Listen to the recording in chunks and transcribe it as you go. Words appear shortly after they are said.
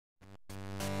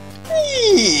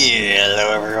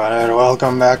Hello everyone and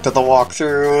welcome back to the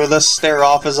walkthrough. The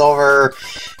stare-off is over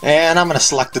and I'm going to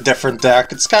select a different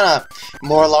deck. It's kind of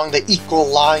more along the equal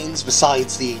lines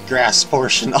besides the grass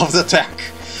portion of the deck.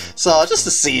 So just to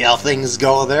see how things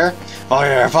go there.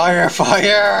 Fire, fire,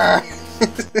 fire!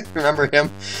 Remember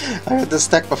him? I had this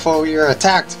deck before we were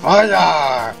attacked.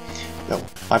 Fire! No,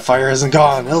 my fire isn't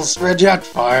gone. It'll spread yet.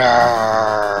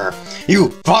 Fire!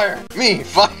 You fire! Me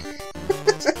fire!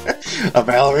 A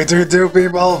battle between two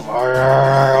people.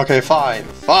 Fire! Okay, fine,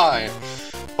 fine.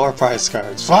 4 prize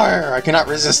cards. Fire! I cannot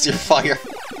resist your fire.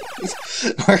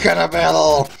 We're gonna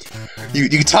battle.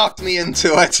 You talked me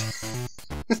into it.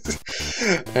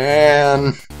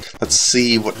 And let's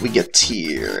see what we get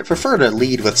here. I prefer to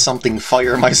lead with something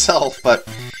fire myself, but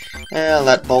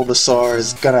that Bulbasaur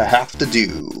is gonna have to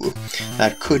do.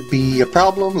 That could be a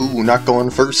problem. Ooh, not going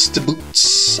first to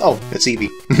boots. Oh, it's Eevee.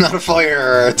 Not a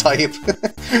fire type.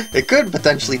 It could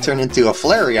potentially turn into a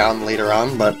Flareon later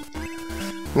on, but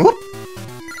whoop.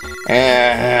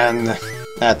 And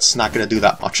that's not gonna do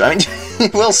that much. I mean,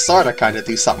 it will sorta kinda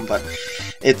do something, but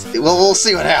we'll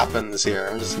see what happens here.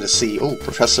 I'm just gonna see. Oh,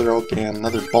 Professor Oak and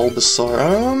another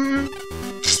Bulbasaur.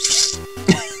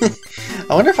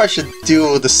 I wonder if I should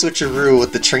do the switcheroo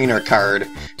with the trainer card.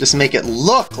 Just make it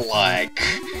look like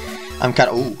I'm kind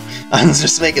of. Ooh,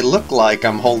 just make it look like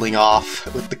I'm holding off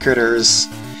with the critters.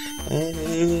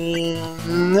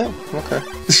 No, okay.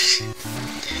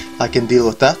 I can deal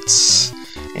with that.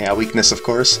 Yeah, weakness, of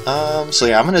course. So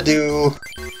yeah, I'm gonna do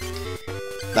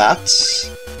that.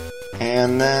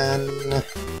 And then,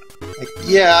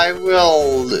 yeah, I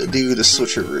will do the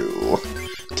switcheroo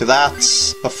to that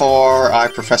before I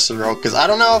Professor Oak, because I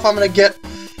don't know if I'm going to get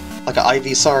like an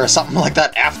Ivysaur or something like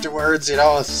that afterwards, you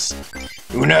know?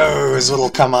 Who knows what'll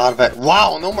come out of it.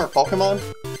 Wow, no more Pokemon?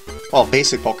 Well,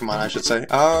 basic Pokemon, I should say.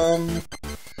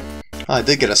 I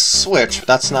did get a switch, but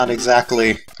that's not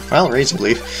exactly, well, Razor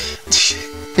Leaf.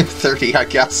 30, I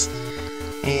guess.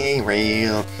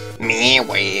 Me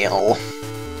well.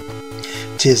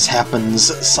 Tis happens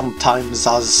sometimes.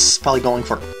 I was probably going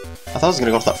for. I thought I was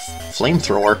gonna go with the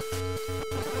flamethrower.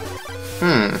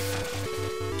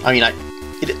 I mean,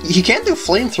 he can't do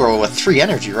flamethrower with 3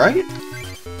 energy, right?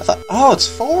 I thought. Oh, it's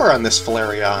 4 on this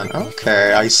Flareon.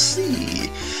 Okay, I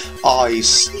see. I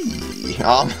see.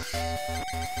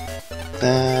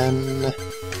 Then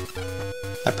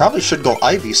I probably should go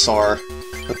Ivysaur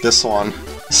with this one.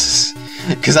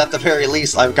 Because at the very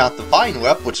least, I've got the Vine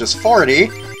Whip, which is 40,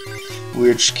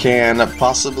 which can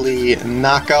possibly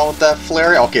knock out that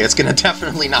Flareon. Okay, it's going to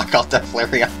definitely knock out that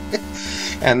Flareon.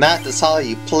 And that is how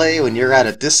you play when you're at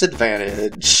a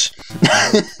disadvantage.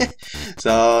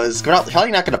 So, is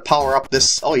probably not going to power up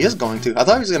this. Oh, he is going to. I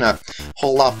thought he was going to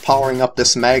hold off powering up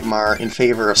this Magmar in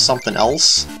favor of something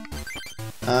else.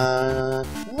 Well,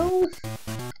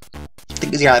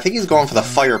 I think he's going for the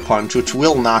Fire Punch, which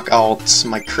will knock out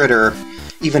my critter,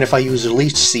 even if I use a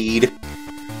Leech Seed.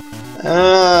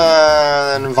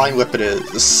 And Vine Whip it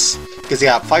is. Because,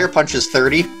 yeah, Fire Punch is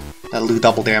 30. That'll do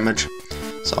double damage.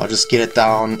 So I'll just get it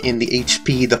down in the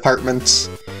HP department.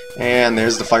 And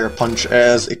there's the Fire Punch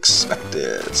as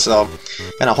expected. So,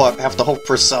 and I'll have to hope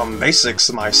for some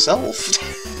basics myself.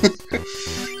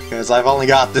 Because I've only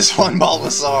got this one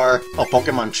Bulbasaur. Oh,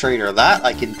 Pokemon Trader. That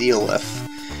I can deal with.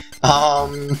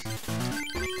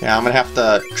 Yeah, I'm gonna have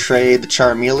to trade the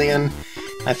Charmeleon.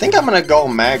 I think I'm gonna go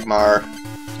Magmar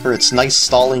for its nice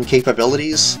stalling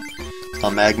capabilities. So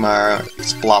Magmar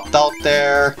is plopped out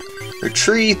there.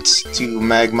 Retreat to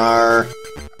Magmar.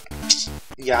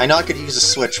 Yeah, I know I could use a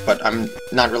switch, but I'm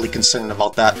not really concerned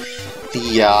about that.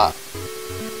 The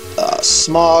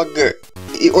Smog.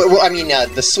 Well, I mean,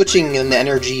 the switching and the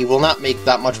energy will not make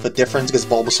that much of a difference because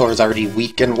Bulbasaur is already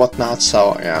weak and whatnot.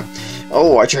 So yeah.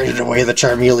 Oh, I traded away the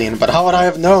Charmeleon, but how would I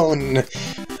have known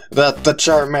that the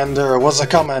Charmander was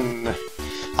a-comin'?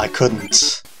 I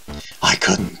couldn't. I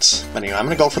couldn't. But anyway, I'm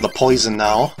gonna go for the poison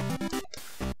now.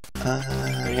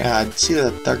 Yeah, I see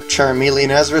that Dark Charmeleon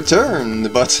has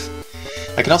returned, but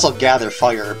I can also gather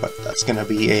fire, but that's gonna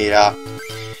be a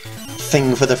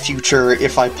thing for the future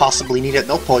if I possibly need it.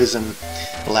 No poison,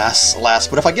 alas.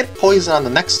 But if I get poison on the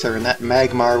next turn, that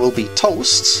Magmar will be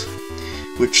toast,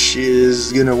 which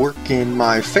is gonna work in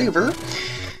my favor.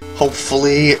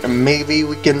 Hopefully, maybe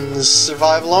we can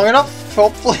survive long enough,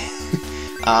 hopefully.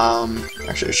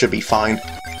 Actually, it should be fine.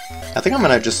 I think I'm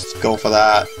gonna just go for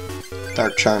that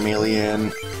Dark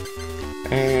Charmeleon.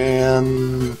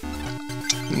 And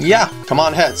yeah, come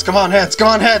on heads, come on heads, come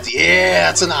on heads! Yeah,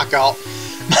 it's a knockout!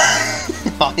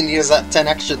 All I need is that 10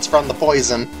 extras from the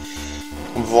poison.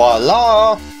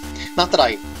 Voila! Not that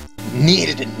I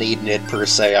needed it per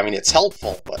se. I mean, it's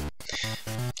helpful, but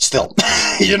still,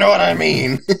 you know what I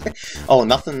mean? Oh,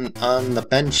 nothing on the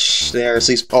bench there.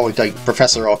 So he's, oh, like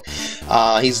Professor Oak.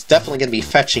 He's definitely going to be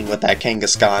fetching with that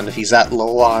Kangaskhan if he's that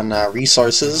low on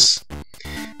resources.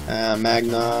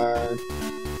 Magnar,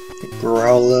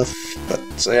 Growlithe, but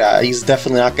yeah, he's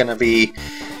definitely not going to be...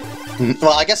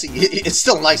 Well, I guess it's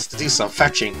still nice to do some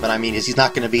fetching, but I mean, he's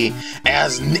not going to be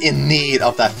as in need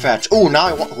of that fetch. Oh, now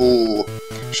I want... Ooh.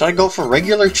 Should I go for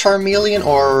regular Charmeleon,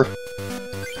 or...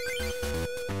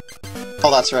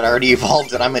 Oh, that's right, I already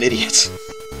evolved it, I'm an idiot.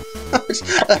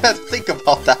 I had to think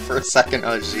about that for a second,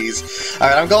 oh jeez.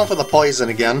 Alright, I'm going for the poison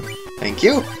again. Thank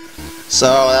you. So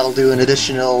that'll do an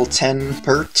additional 10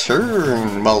 per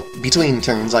turn. Well, between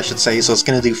turns, I should say, so it's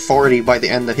going to do 40 by the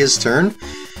end of his turn.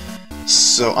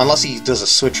 So, unless he does a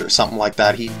switch or something like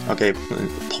that, okay,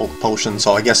 potion,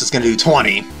 so I guess it's going to do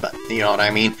 20, but you know what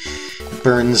I mean.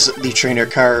 Burns the trainer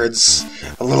cards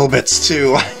a little bit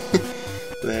too.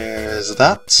 There's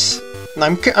that. And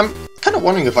I'm kind of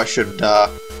wondering if I should,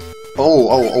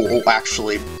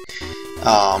 actually,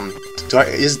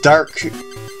 is Dark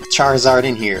Charizard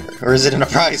in here? Or is it in a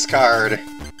prize card?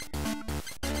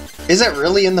 Is it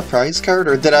really in the prize card,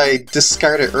 or did I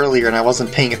discard it earlier and I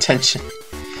wasn't paying attention?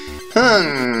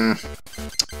 Well,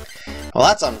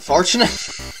 that's unfortunate.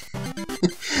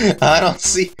 I don't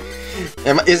see...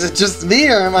 Is it just me,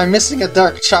 or am I missing a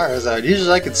Dark Charizard?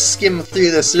 Usually I could skim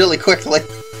through this really quickly.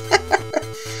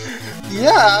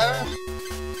 Yeah,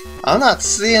 I'm not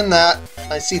seeing that.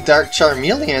 I see Dark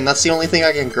Charmeleon, that's the only thing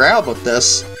I can grab with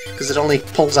this, because it only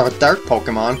pulls out Dark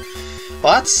Pokemon.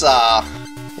 But that's,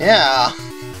 yeah.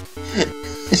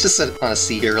 It's just I want to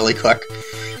see here really quick.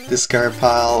 Discard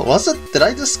pile. Was it? Did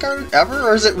I discard it ever,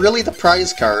 or is it really the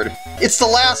prize card? It's the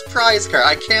last prize card!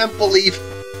 I can't believe...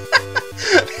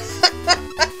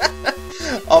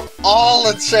 Of all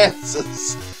the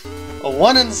chances! A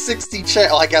 1 in 60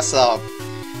 chance... Well, I guess, a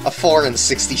 4 in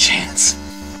 60 chance.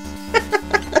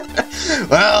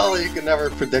 Well, you can never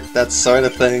predict that sort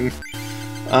of thing.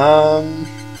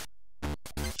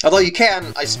 Although you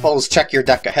can, I suppose, check your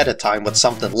deck ahead of time with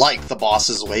something like the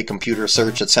Boss's Way, Computer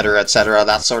Search, etc.,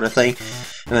 that sort of thing,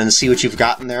 and then see what you've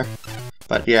got in there.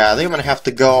 But yeah, I think I'm going to have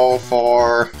to go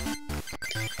for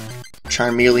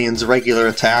Charmeleon's regular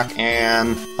attack,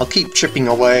 and I'll keep chipping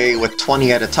away with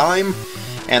 20 at a time,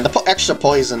 and the extra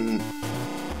poison,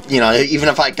 you know, even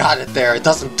if I got it there, it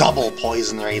doesn't double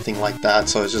poison or anything like that,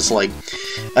 so it's just like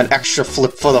an extra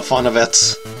flip for the fun of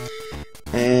it.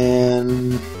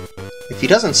 And... if he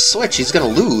doesn't switch, he's gonna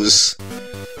lose.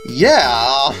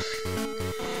 Yeah!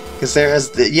 Because there's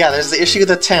the issue of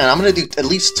the 10. I'm gonna do at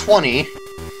least 20.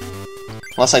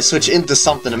 Unless I switch into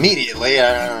something immediately.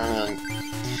 I don't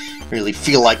really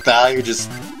feel like that. You just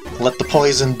let the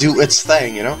poison do its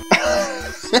thing, you know?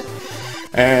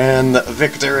 And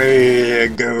victory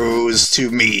goes to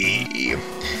me.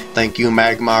 Thank you,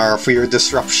 Magmar, for your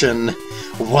disruption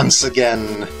once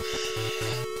again.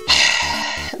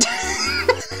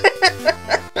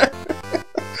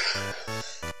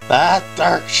 That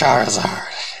Dark Charizard.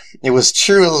 It was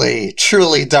truly,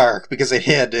 truly dark because it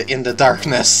hid in the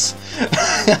darkness.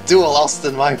 Dual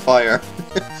Austin my fire.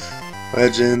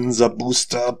 Legends of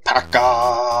Booster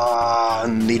Paka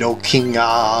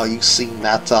Nidokinga. You've seen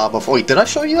that before. Wait, did I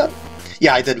show you that?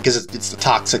 Yeah, I did, because it's the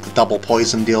toxic double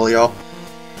poison dealio.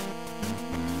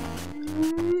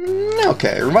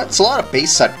 Okay, it's a lot of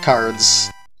base set cards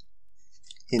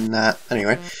in that.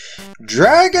 Anyway.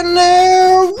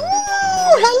 Dragonair! Woo!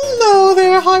 Hello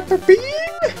there, Hyper Beam!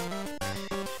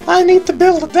 I need to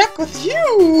build a deck with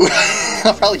you!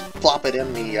 I'll probably plop it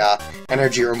in the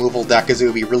energy removal deck, as it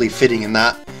would be really fitting in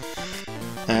that.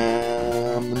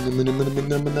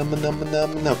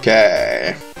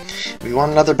 Okay. If you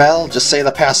want another battle, just say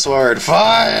the password.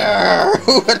 Fire!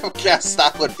 Who would have guessed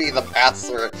that would be the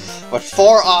password? But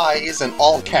 4 eyes and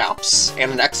all caps,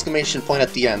 and an exclamation point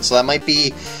at the end, so that might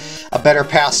be a better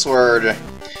password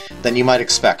than you might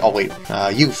expect. Oh wait,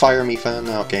 you fire me, fan.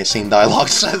 Okay, same dialogue.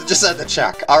 Just had to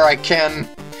check. Alright, Ken.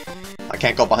 I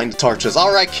can't go behind the torches.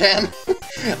 Alright, Ken.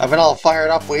 I've been all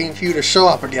fired up waiting for you to show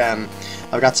up again.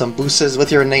 I've got some boosters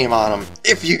with your name on them.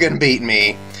 If you can beat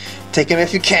me. Take him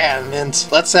if you can, and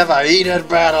let's have a heated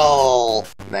battle!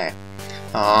 Nah.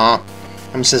 Aw.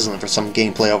 I'm sizzling for some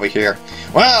gameplay over here.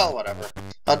 Well, whatever.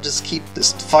 I'll just keep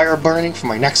this fire burning for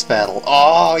my next battle.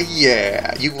 Oh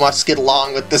yeah! You must get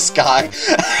along with this guy!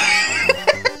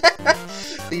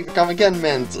 Leave it come again,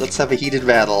 Mint. Let's have a heated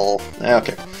battle.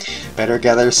 Okay. Better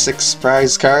gather 6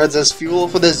 prize cards as fuel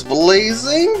for this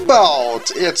blazing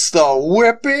bout! It's the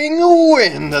Whipping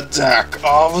Wind deck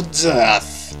of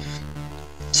death!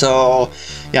 So,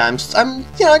 yeah, I'm,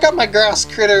 you know, I got my grass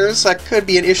critters. That could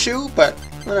be an issue, but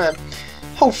I'm gonna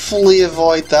hopefully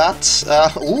avoid that.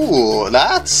 Ooh,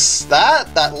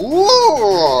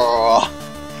 ooh!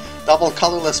 Double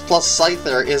colorless plus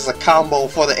Scyther is a combo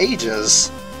for the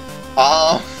ages.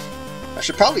 I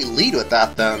should probably lead with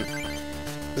that then.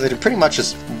 Because it can pretty much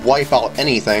just wipe out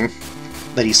anything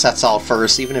that he sets out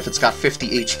first, even if it's got 50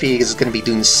 HP, because it's going to be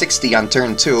doing 60 on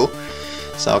turn 2.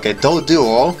 So, okay,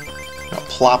 Doduo. I'll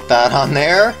plop that on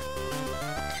there.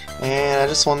 And I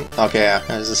just want... Okay,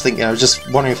 I was just thinking, I was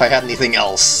just wondering if I had anything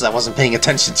else I wasn't paying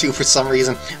attention to for some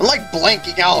reason. I'm like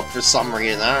blanking out for some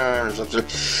reason.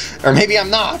 Or maybe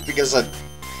I'm not, because the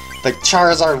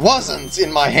Charizard wasn't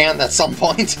in my hand at some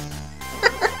point.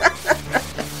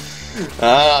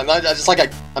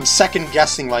 I'm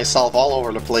second-guessing myself all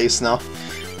over the place now.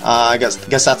 I guess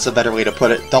that's a better way to put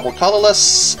it. Double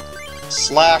colorless,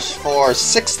 slash for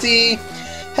 60.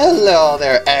 Hello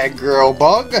there, aggro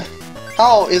bug.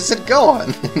 How is it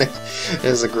going?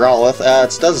 There's a Growlithe.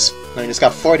 It's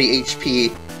got 40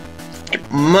 HP.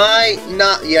 It might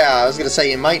not... Yeah, I was gonna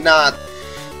say, it might not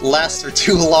last for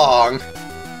too long.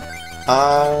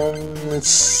 Let's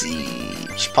see...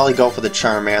 Should probably go for the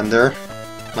Charmander.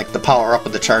 Like, the power-up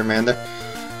of the Charmander.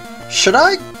 Should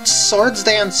I Swords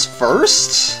Dance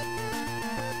first?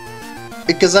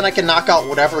 Because then I can knock out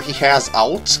whatever he has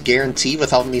out, guaranteed,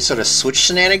 without any sort of switch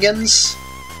shenanigans.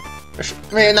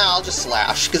 Maybe no, I'll just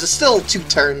Slash, because it's still 2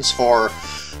 turns for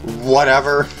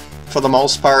whatever, for the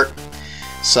most part.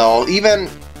 So even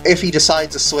if he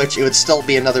decides to switch, it would still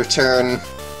be another turn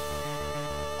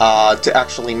to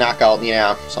actually knock out,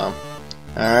 yeah, so...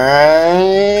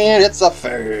 Alright, it's a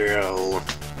fail.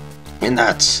 And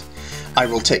that I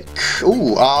will take.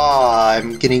 Ooh,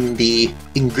 I'm getting the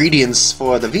ingredients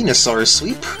for the Venusaur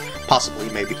sweep. Possibly,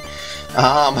 maybe.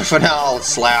 But for now, I'll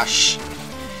Slash.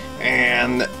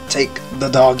 And take the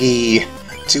doggy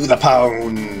to the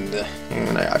pound.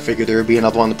 And I figured there would be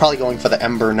another one. Probably going for the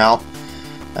Ember now.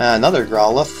 Another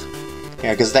Growlithe.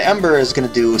 Yeah, because the Ember is going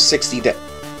to do 60 to...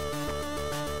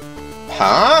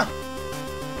 Huh?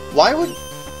 Why would...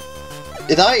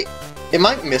 Am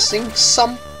I missing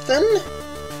something?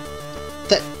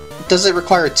 Does it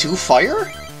require 2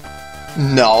 fire?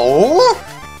 No?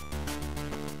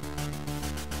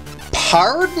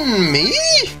 Pardon me?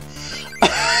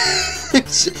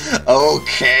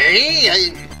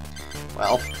 Okay,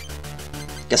 well,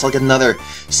 guess I'll get another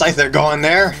Scyther going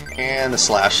there, and a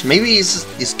Slash. Maybe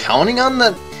he's counting on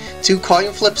the 2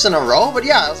 coin flips in a row, but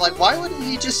yeah, I was like, why wouldn't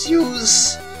he just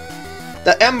use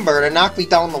the Ember to knock me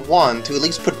down the 1 to at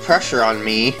least put pressure on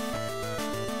me?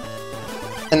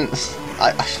 And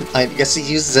I guess he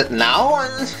uses it now?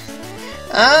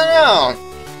 I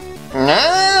don't know.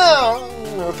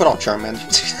 No! Put on Charmander.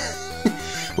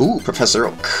 Ooh, Professor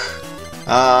Oak.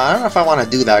 I don't know if I want to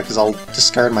do that, because I'll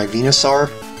discard my Venusaur.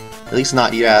 At least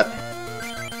not yet.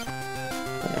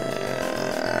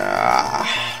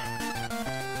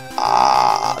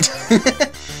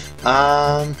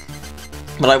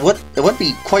 But I would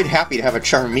be quite happy to have a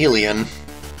Charmeleon.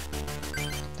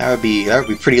 That would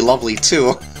be pretty lovely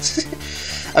too.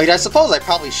 I mean, I suppose I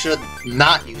probably should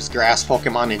not use grass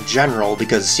Pokemon in general,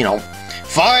 because, you know,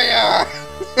 fire!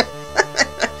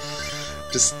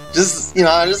 just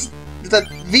that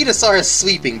Venusaur has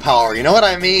sweeping power, you know what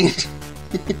I mean?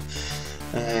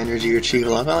 Energy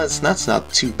retrieval, well, that's not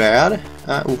too bad.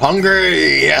 Ooh,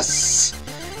 hungry, yes!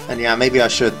 And yeah, maybe I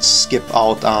should skip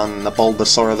out on the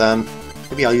Bulbasaur then.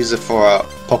 Maybe I'll use it for a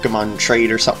Pokemon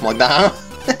trade or something like that.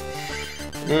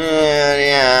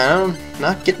 Yeah, I'm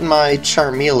not getting my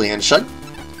Charmeleon. Should I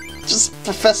just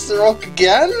Professor Oak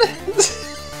again?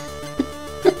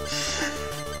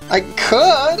 I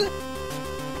could.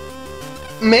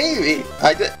 Maybe.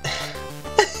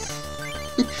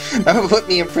 That would put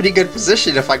me in pretty good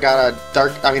position if I got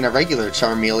a regular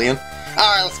Charmeleon.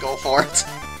 Alright, let's go for it.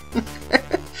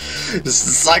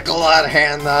 Just cycle that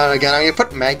hand out again. I'm gonna put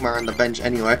Magmar on the bench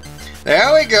anyway.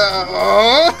 There we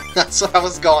go! That's what I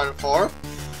was going for.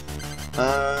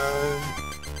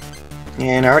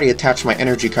 And I already attached my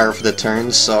energy card for the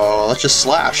turn, so let's just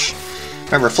Slash.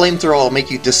 Remember, Flamethrower will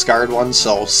make you discard one,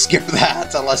 so skip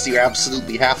that unless you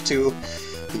absolutely have to.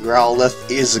 The Growlithe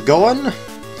is going.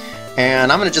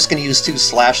 And I'm just gonna use 2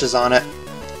 Slashes on it,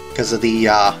 because of the,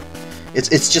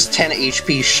 it's just 10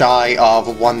 HP shy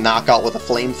of 1 knockout with a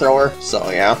Flamethrower, so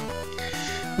yeah.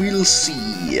 We'll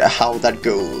see how that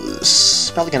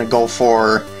goes. Probably gonna go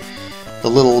for the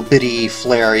little bitty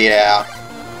Flare, yeah.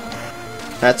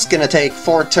 That's gonna take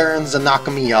 4 turns to knock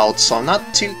me out, so I'm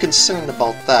not too concerned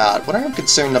about that. What I am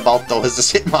concerned about, though, is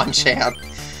this Hitmonchan.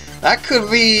 That could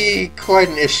be quite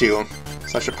an issue.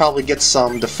 So I should probably get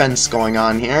some defense going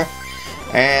on here.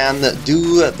 And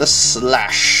do the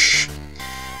Slash.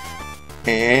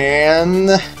 And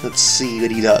let's see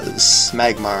what he does.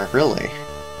 Magmar, really?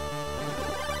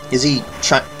 Is he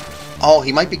trying... Oh,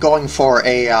 he might be going for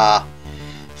a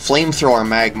Flamethrower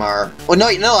Magmar. Oh, no,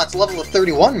 that's level of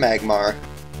 31 Magmar.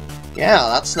 Yeah,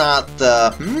 that's not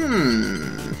the...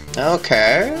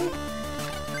 Okay.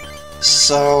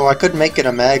 So I could make it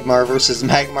a Magmar versus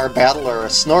Magmar battle, or a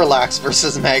Snorlax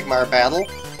versus Magmar battle.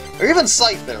 Or even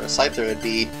Scyther. Scyther would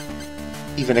be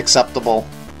even acceptable.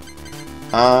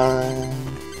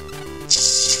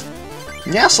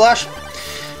 Yeah, Slash.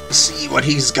 Let's see what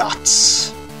he's got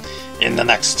in the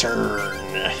next turn.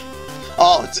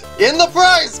 Oh, it's in the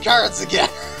prize cards again!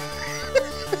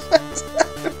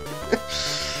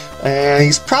 And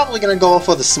he's probably going to go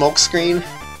for the smoke screen.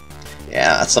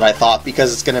 Yeah, that's what I thought,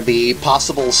 because it's going to be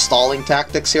possible stalling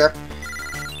tactics here.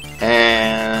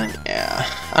 And, yeah.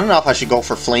 I don't know if I should go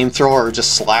for Flamethrower or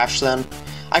just Slash then.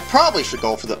 I probably should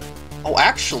go for the... Oh,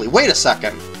 actually, wait a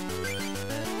second.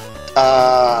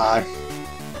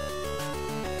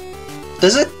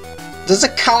 Does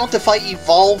it count if I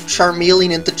evolve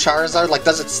Charmeleon into Charizard? Like,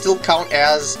 does it still count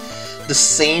as the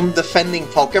same defending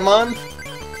Pokemon?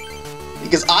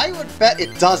 Because I would bet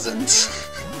it doesn't.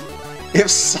 If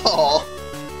so...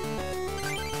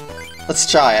 Let's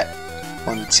try it.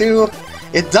 1, 2...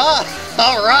 It does!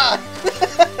 Alright!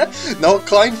 No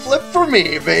coin flip for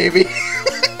me, baby!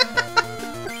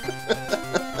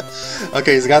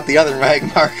 Okay, he's got the other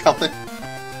Magmar coming.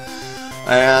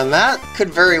 And that could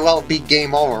very well be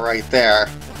game over right there.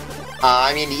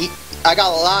 I mean, I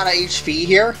got a lot of HP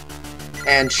here,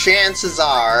 and chances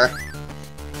are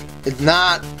it's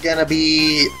not gonna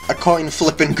be a coin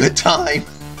flipping good time.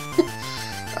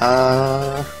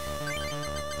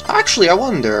 Actually, I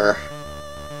wonder...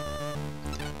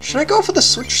 Should I go for the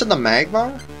switch to the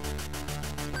Magmar?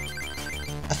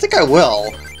 I think I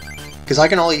will, because I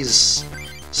can always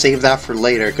save that for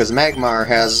later, because Magmar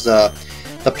has the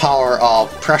power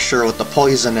of pressure with the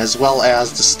poison, as well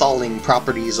as the stalling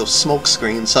properties of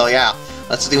Smokescreen, so yeah,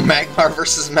 let's do Magmar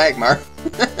versus Magmar.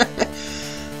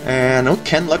 And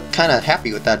Ken looked kind of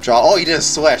happy with that draw. Oh, he did a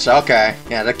switch, okay.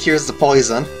 Yeah, that cures the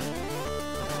poison.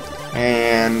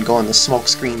 And going the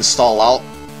Smokescreen stall out.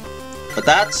 But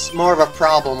that's more of a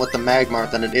problem with the Magmar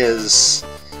than it is...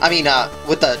 I mean,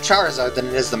 with the Charizard than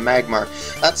it is the Magmar.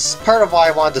 That's part of why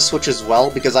I wanted to switch as well,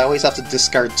 because I always have to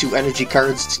discard 2 energy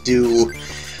cards to do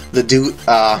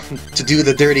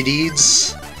the dirty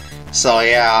deeds. So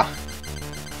yeah.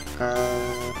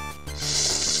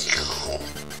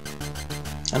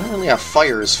 I don't really have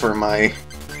fires for my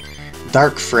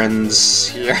dark friends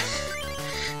here.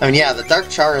 I mean, yeah, the Dark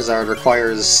Charizard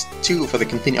requires 2 for the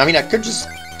continue. I mean, I could just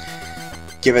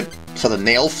give it for the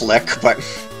Nail Flick, but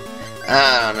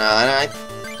I don't know. I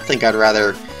think I'd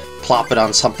rather plop it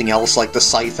on something else like the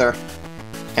Scyther.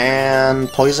 And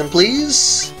poison,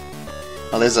 please.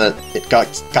 Oh, there's a... It got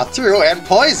through, and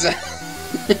poison!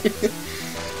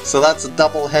 So that's a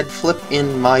double head flip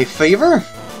in my favor.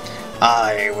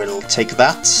 I will take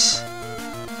that.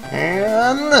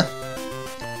 And...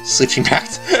 Switching back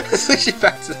to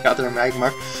the other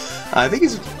Magmar. I think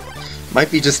he's... Might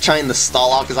be just trying to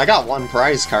stall out, because I got 1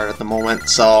 prize card at the moment,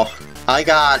 so... I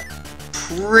got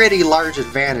pretty large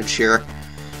advantage here.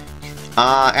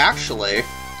 Actually,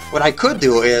 what I could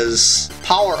do is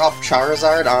power up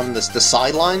Charizard on the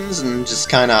sidelines and just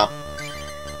kind of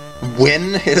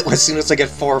win as soon as I get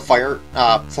 4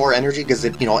 energy, because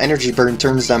energy burn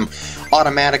turns them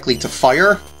automatically to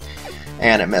fire,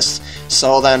 and it missed.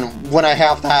 So then, when I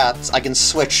have that, I can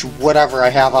switch whatever I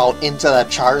have out into that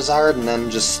Charizard and then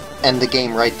just end the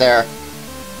game right there.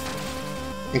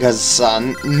 Because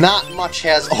not much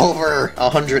has over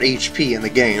 100 HP in the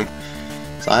game.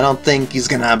 So I don't think he's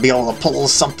gonna be able to pull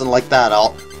something like that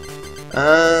out.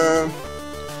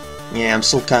 Yeah, I'm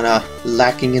still kinda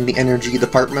lacking in the energy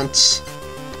department.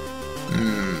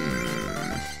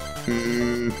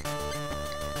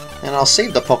 And I'll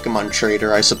save the Pokemon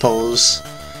Trader, I suppose.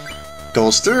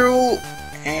 Goes through,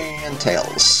 and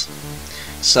Tails.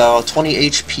 So, 20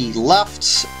 HP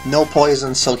left, no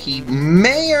poison, so he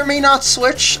may or may not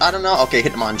switch, I don't know. Okay,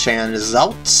 Hitmonchan is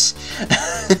out.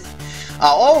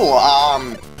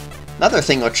 Another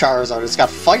thing with Charizard, it's got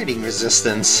fighting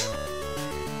resistance.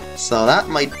 So that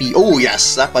might be... Oh,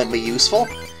 yes, that might be useful.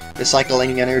 Recycle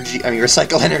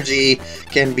energy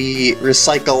can be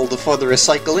recycled for the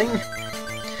recycling.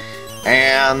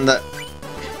 And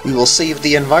we will save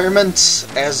the environment,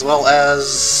 as well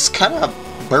as kind of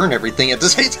burn everything at the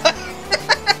same time.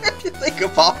 If you think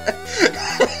about it.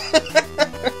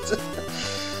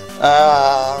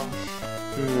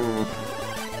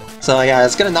 So yeah,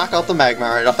 it's gonna knock out the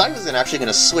Magmar. I thought he was actually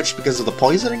gonna switch because of the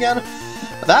poison again.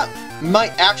 That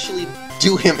might actually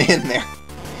do him in there.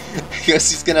 Because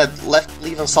he's gonna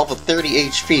leave himself with 30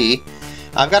 HP.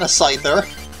 I've got a Scyther.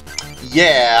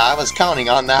 Yeah, I was counting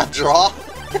on that draw.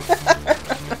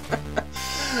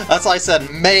 That's why I said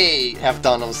may have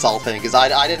done himself in, because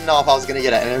I didn't know if I was gonna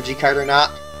get an energy card or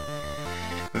not.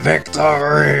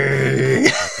 Victory!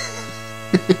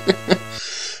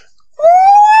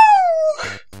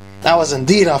 That was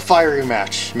indeed a fiery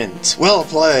match, Mint. Well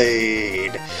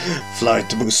played! Flight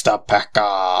Booster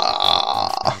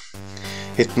Pekka!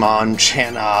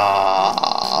 Hitmonchan!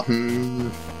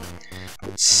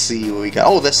 Let's see what we got.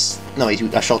 Oh, this... No, I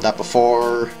showed that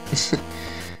before.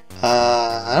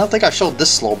 I don't think I showed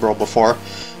this Slowbro before.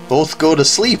 Both go to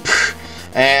sleep.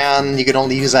 And you can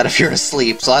only use that if you're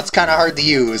asleep, so that's kind of hard to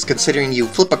use, considering you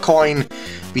flip a coin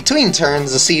between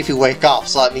turns to see if you wake up,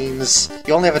 so that means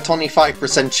you only have a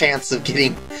 25% chance of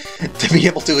getting to be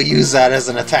able to use that as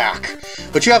an attack.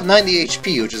 But you have 90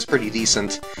 HP, which is pretty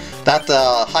decent. That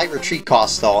high retreat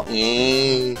cost, though,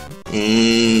 you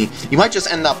might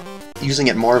just end up using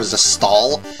it more as a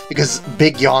stall, because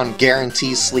Big Yawn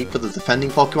guarantees sleep with the defending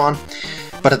Pokemon.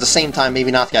 But at the same time, maybe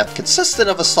not that consistent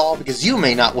of a stall, because you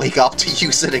may not wake up to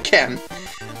use it again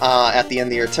at the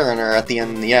end of your turn, or at the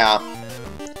end, yeah.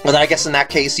 But I guess in that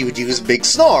case, you would use Big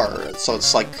Snore, so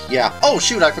it's like, yeah. Oh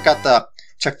shoot, I forgot to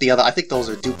check the other, I think those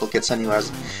are duplicates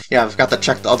anyways. Yeah, I forgot to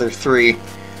check the other 3.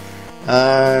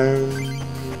 Yeah,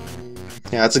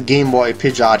 it's a Game Boy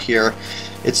Pidgeot here.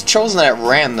 It's chosen at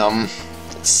random.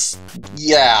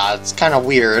 Yeah, it's kind of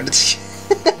weird.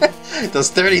 It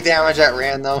does 30 damage at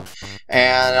random,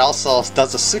 and it also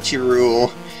does a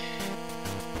Suchiru,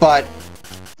 but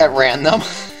at random.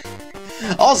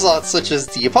 Also, it switches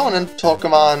the opponent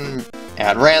Pokemon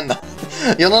at random.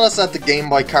 You'll notice that the Game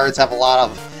Boy cards have a lot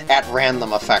of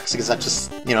at-random effects, because that's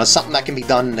just, you know, something that can be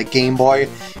done in a Game Boy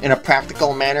in a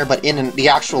practical manner, but in the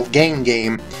actual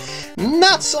game,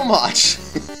 not so much.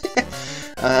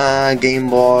 Game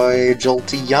Boy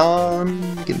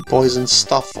Jolteon, you can poison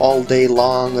stuff all day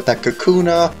long with that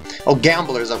Kakuna. Oh,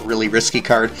 Gambler's a really risky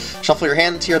card. Shuffle your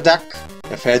hand into your deck.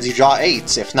 If heads, you draw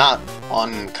 8. If not,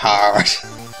 1 card.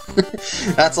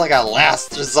 That's like a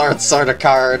last resort sort of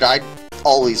card. I'd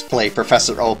always play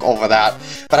Professor Oak over that.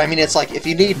 But I mean, it's like, if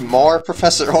you need more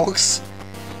Professor Oaks,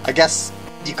 I guess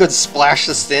you could splash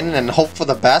this in and hope for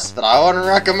the best, but I wouldn't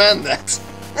recommend it.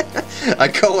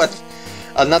 I'd go with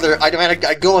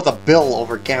I'd go with a Bill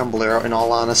over Gambler, in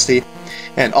all honesty.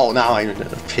 And, oh, now I'm in a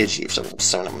Pidgey.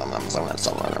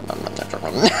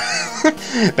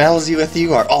 Battles with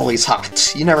you are always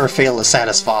hot. You never fail to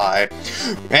satisfy.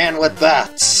 And with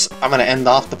that, I'm going to end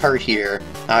off the part here.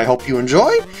 I hope you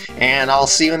enjoy, and I'll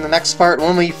see you in the next part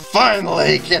when we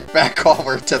finally get back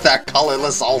over to that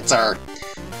colorless altar.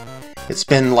 It's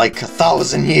been like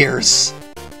 1,000 years.